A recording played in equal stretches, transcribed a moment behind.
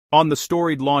On the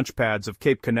storied launch pads of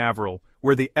Cape Canaveral,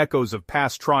 where the echoes of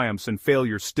past triumphs and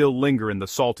failures still linger in the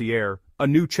salty air, a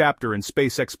new chapter in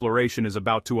space exploration is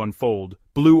about to unfold.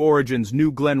 Blue Origin's New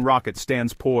Glenn rocket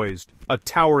stands poised, a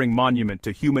towering monument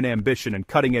to human ambition and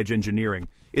cutting-edge engineering,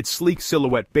 its sleek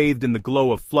silhouette bathed in the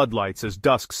glow of floodlights as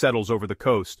dusk settles over the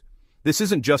coast. This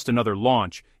isn't just another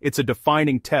launch, it's a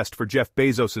defining test for Jeff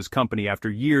Bezos's company after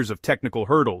years of technical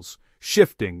hurdles,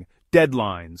 shifting,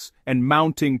 deadlines, and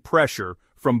mounting pressure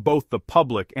from both the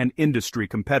public and industry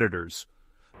competitors.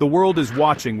 The world is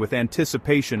watching with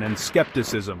anticipation and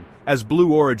skepticism as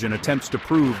Blue Origin attempts to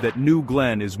prove that New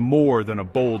Glenn is more than a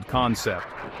bold concept.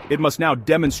 It must now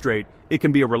demonstrate it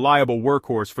can be a reliable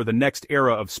workhorse for the next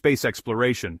era of space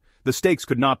exploration. The stakes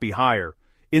could not be higher.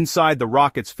 Inside the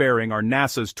rocket's fairing are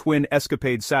NASA's twin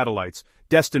Escapade satellites,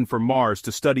 destined for Mars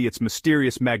to study its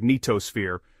mysterious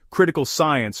magnetosphere, critical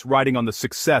science riding on the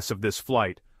success of this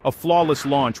flight. A flawless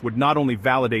launch would not only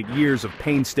validate years of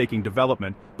painstaking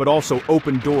development, but also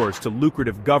open doors to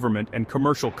lucrative government and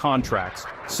commercial contracts,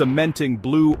 cementing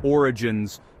Blue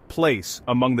Origin's place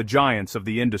among the giants of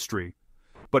the industry.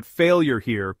 But failure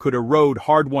here could erode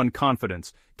hard-won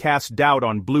confidence, cast doubt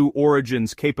on Blue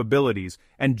Origin's capabilities,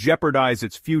 and jeopardize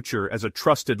its future as a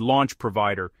trusted launch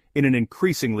provider in an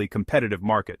increasingly competitive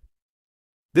market.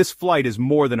 This flight is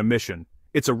more than a mission.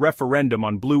 It's a referendum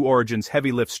on Blue Origin's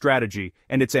heavy-lift strategy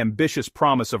and its ambitious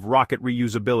promise of rocket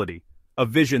reusability, a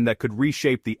vision that could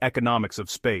reshape the economics of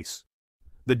space.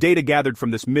 The data gathered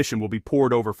from this mission will be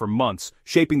pored over for months,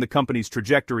 shaping the company's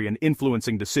trajectory and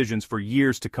influencing decisions for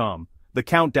years to come. The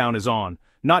countdown is on,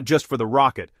 not just for the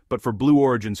rocket, but for Blue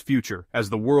Origin's future, as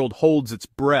the world holds its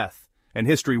breath, and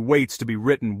history waits to be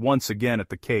written once again at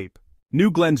the Cape. New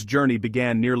Glenn's journey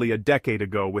began nearly a decade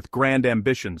ago with grand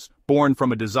ambitions, born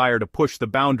from a desire to push the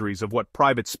boundaries of what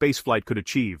private spaceflight could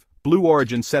achieve. Blue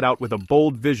Origin set out with a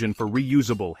bold vision for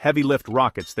reusable, heavy-lift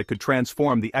rockets that could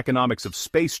transform the economics of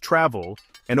space travel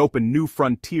and open new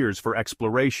frontiers for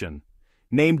exploration.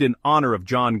 Named in honor of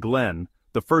John Glenn,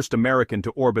 the first American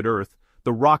to orbit Earth,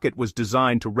 the rocket was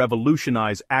designed to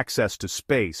revolutionize access to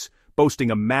space,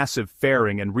 boasting a massive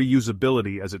fairing and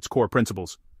reusability as its core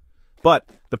principles. But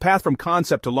the path from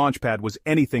concept to launchpad was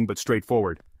anything but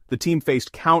straightforward. The team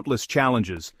faced countless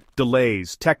challenges,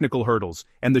 delays, technical hurdles,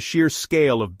 and the sheer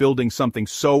scale of building something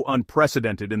so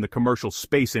unprecedented in the commercial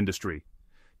space industry.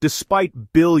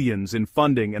 Despite billions in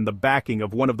funding and the backing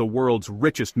of one of the world's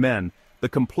richest men, the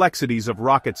complexities of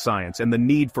rocket science and the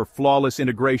need for flawless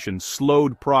integration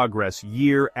slowed progress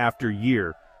year after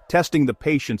year, testing the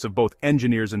patience of both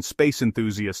engineers and space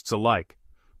enthusiasts alike.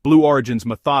 Blue Origin's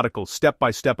methodical,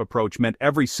 step-by-step approach meant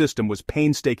every system was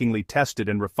painstakingly tested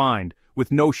and refined,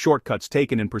 with no shortcuts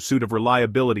taken in pursuit of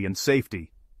reliability and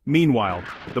safety. Meanwhile,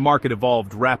 the market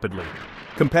evolved rapidly.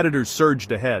 Competitors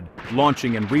surged ahead,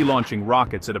 launching and relaunching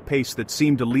rockets at a pace that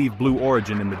seemed to leave Blue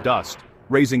Origin in the dust,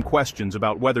 raising questions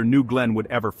about whether New Glenn would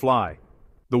ever fly.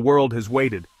 The world has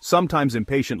waited, sometimes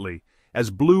impatiently, as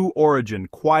Blue Origin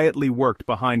quietly worked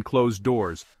behind closed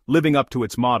doors, living up to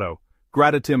its motto,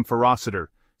 Gradatim Ferociter,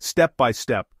 step by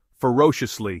step,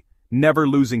 ferociously, never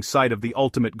losing sight of the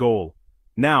ultimate goal.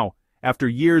 Now, after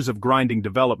years of grinding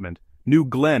development, New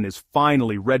Glenn is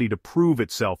finally ready to prove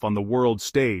itself on the world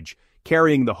stage,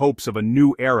 carrying the hopes of a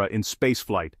new era in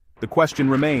spaceflight. The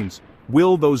question remains,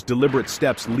 will those deliberate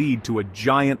steps lead to a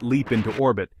giant leap into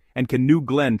orbit, and can New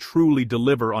Glenn truly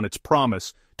deliver on its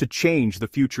promise to change the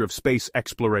future of space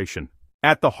exploration?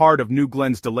 At the heart of New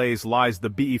Glenn's delays lies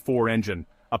the BE-4 engine,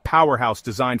 a powerhouse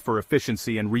designed for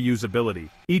efficiency and reusability.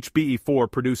 Each BE-4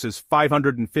 produces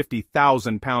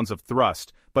 550,000 pounds of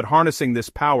thrust, but harnessing this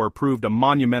power proved a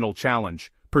monumental challenge.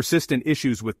 Persistent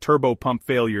issues with turbopump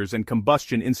failures and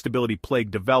combustion instability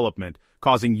plagued development,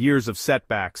 causing years of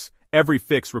setbacks. Every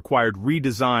fix required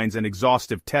redesigns and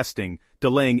exhaustive testing,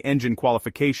 delaying engine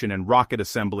qualification and rocket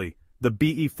assembly. The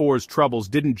BE-4's troubles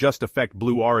didn't just affect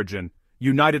Blue Origin.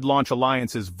 United Launch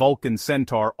Alliance's Vulcan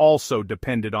Centaur also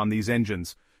depended on these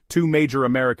engines. Two major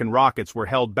American rockets were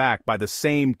held back by the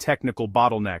same technical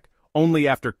bottleneck. Only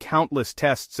after countless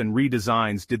tests and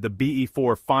redesigns did the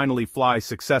BE-4 finally fly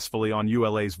successfully on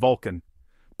ULA's Vulcan.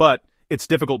 But its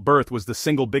difficult berth was the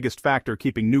single biggest factor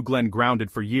keeping New Glenn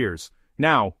grounded for years.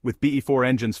 Now, with BE-4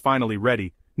 engines finally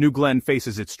ready, New Glenn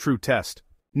faces its true test.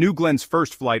 New Glenn's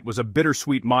first flight was a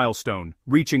bittersweet milestone,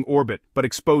 reaching orbit but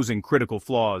exposing critical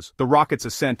flaws. The rocket's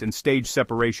ascent and stage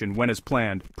separation went as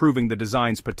planned, proving the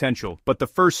design's potential. But the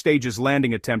first stage's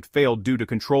landing attempt failed due to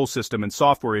control system and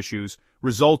software issues,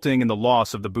 resulting in the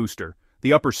loss of the booster.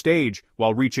 The upper stage,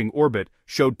 while reaching orbit,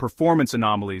 showed performance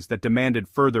anomalies that demanded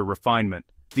further refinement.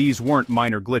 These weren't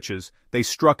minor glitches, they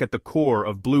struck at the core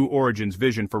of Blue Origin's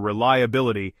vision for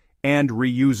reliability and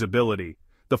reusability.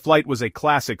 The flight was a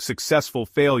classic successful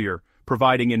failure,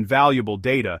 providing invaluable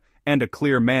data and a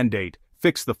clear mandate: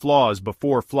 fix the flaws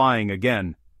before flying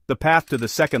again. The path to the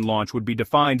second launch would be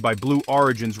defined by Blue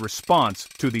Origin's response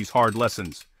to these hard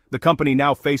lessons. The company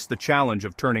now faced the challenge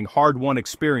of turning hard-won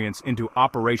experience into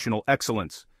operational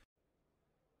excellence.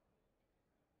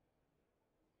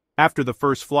 After the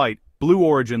first flight, Blue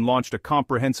Origin launched a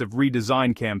comprehensive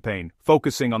redesign campaign,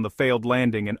 focusing on the failed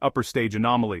landing and upper stage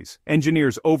anomalies.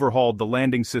 Engineers overhauled the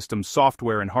landing system's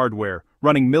software and hardware,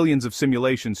 running millions of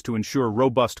simulations to ensure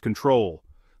robust control.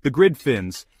 The grid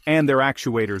fins and their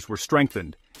actuators were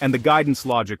strengthened, and the guidance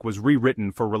logic was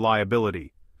rewritten for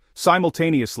reliability.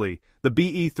 Simultaneously, the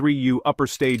BE-3U upper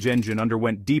stage engine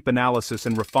underwent deep analysis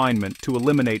and refinement to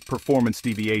eliminate performance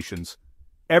deviations.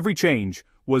 Every change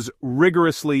was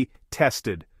rigorously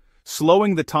tested,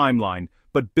 slowing the timeline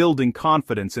but building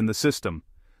confidence in the system.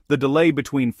 The delay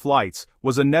between flights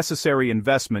was a necessary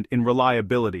investment in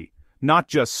reliability, not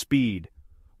just speed.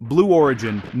 Blue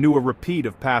Origin knew a repeat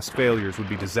of past failures would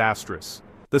be disastrous.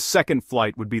 The second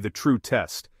flight would be the true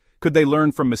test. Could they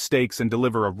learn from mistakes and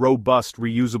deliver a robust,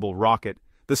 reusable rocket?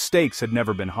 The stakes had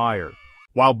never been higher.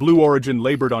 While Blue Origin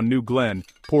labored on New Glenn,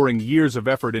 pouring years of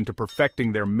effort into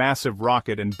perfecting their massive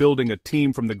rocket and building a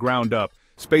team from the ground up,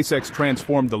 SpaceX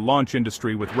transformed the launch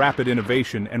industry with rapid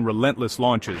innovation and relentless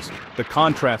launches. The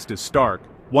contrast is stark.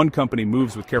 One company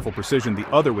moves with careful precision, the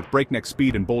other with breakneck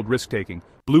speed and bold risk-taking.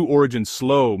 Blue Origin's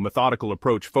slow, methodical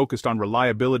approach focused on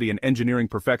reliability and engineering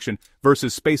perfection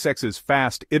versus SpaceX's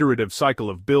fast, iterative cycle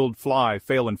of build, fly,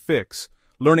 fail and fix,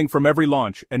 learning from every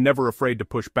launch and never afraid to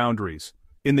push boundaries.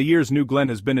 In the years New Glenn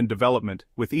has been in development,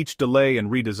 with each delay and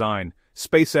redesign,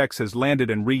 SpaceX has landed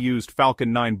and reused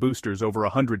Falcon 9 boosters over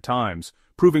 100 times,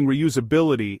 proving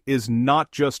reusability is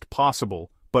not just possible,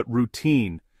 but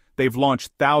routine. They've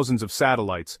launched thousands of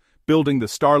satellites, building the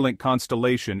Starlink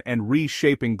constellation and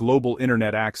reshaping global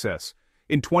internet access.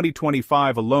 In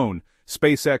 2025 alone,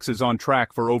 SpaceX is on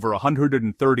track for over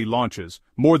 130 launches,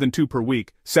 more than 2 per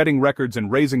week, setting records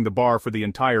and raising the bar for the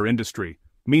entire industry.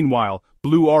 Meanwhile,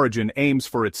 Blue Origin aims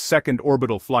for its second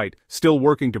orbital flight, still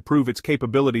working to prove its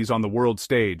capabilities on the world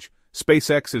stage.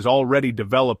 SpaceX is already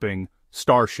developing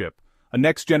Starship, a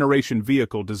next-generation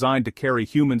vehicle designed to carry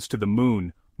humans to the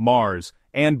Moon, Mars,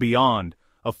 and beyond,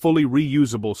 a fully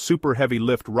reusable super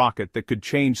heavy-lift rocket that could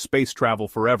change space travel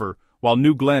forever, while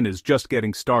New Glenn is just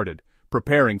getting started,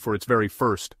 preparing for its very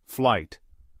first flight.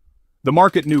 The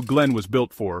market New Glenn was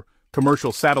built for,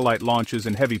 commercial satellite launches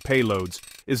and heavy payloads,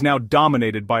 is now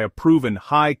dominated by a proven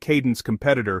high-cadence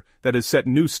competitor that has set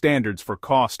new standards for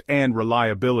cost and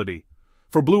reliability.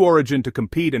 For Blue Origin to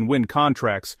compete and win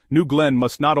contracts, New Glenn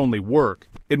must not only work,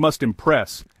 it must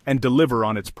impress and deliver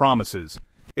on its promises.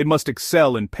 It must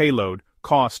excel in payload,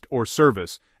 cost, or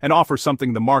service, and offer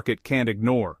something the market can't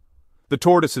ignore. The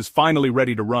tortoise is finally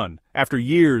ready to run, after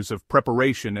years of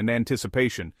preparation and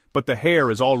anticipation, but the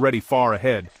hare is already far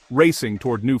ahead, racing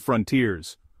toward new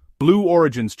frontiers. Blue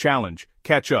Origin's challenge: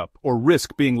 catch up or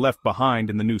risk being left behind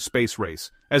in the new space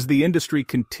race, as the industry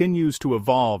continues to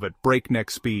evolve at breakneck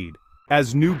speed.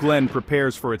 As New Glenn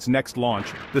prepares for its next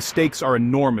launch, the stakes are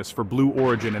enormous for Blue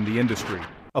Origin and the industry.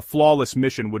 A flawless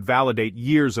mission would validate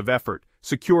years of effort,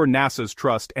 secure NASA's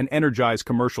trust, and energize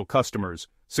commercial customers.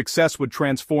 Success would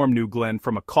transform New Glenn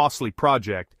from a costly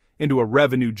project into a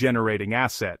revenue-generating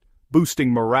asset,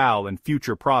 boosting morale and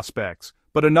future prospects.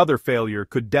 But another failure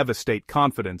could devastate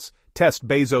confidence, test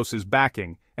Bezos's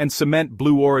backing, and cement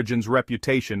Blue Origin's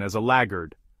reputation as a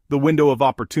laggard. The window of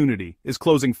opportunity is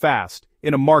closing fast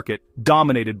in a market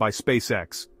dominated by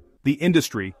SpaceX. The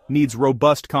industry needs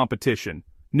robust competition.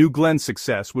 New Glenn's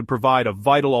success would provide a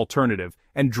vital alternative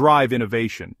and drive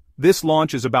innovation. This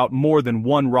launch is about more than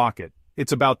one rocket.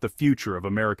 It's about the future of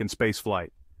American spaceflight.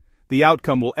 The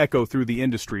outcome will echo through the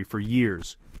industry for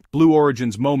years. Blue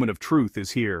Origin's moment of truth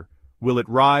is here. Will it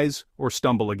rise or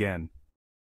stumble again?